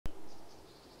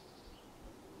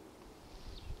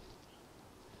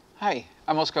Hi,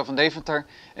 I'm Oskar van Deventer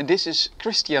and this is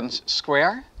Krystian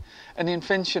Square, an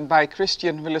invention by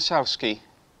Krystian Wilisowski.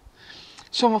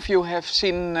 Some of you have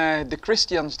seen the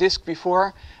Krystian's disc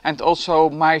before and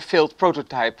also my failed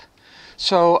prototype.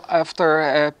 So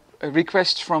after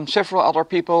requests from several other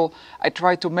people, I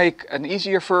tried to make an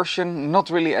easier version,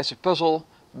 not really as a puzzle,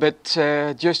 but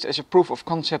just as a proof of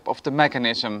concept of the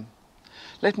mechanism.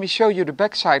 Let me show you the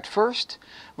backside first.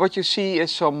 What you see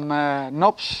is some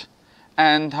knobs.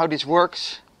 And how this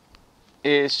works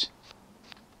is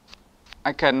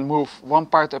I can move one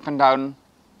part up and down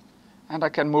and I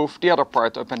can move the other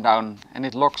part up and down and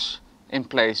it locks in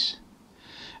place.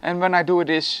 And when I do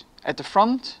this at the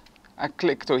front, I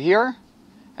click to here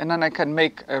and then I can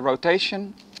make a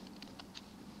rotation,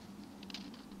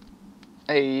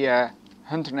 a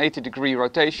 180-degree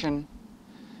rotation,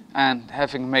 and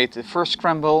having made the first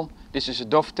scramble, this is a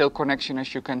dovetail connection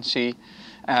as you can see,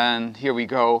 and here we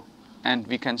go. And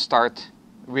we can start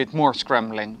with more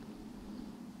scrambling.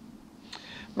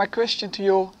 My question to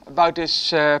you about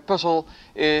this puzzle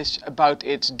is about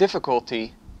its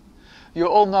difficulty. You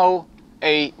all know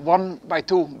a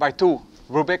 1x2x2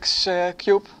 Rubik's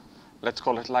cube, let's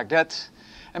call it like that.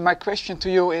 And my question to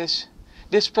you is,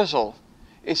 this puzzle,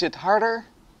 is it harder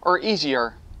or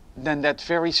easier than that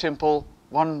very simple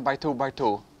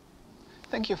 1x2x2?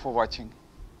 Thank you for watching.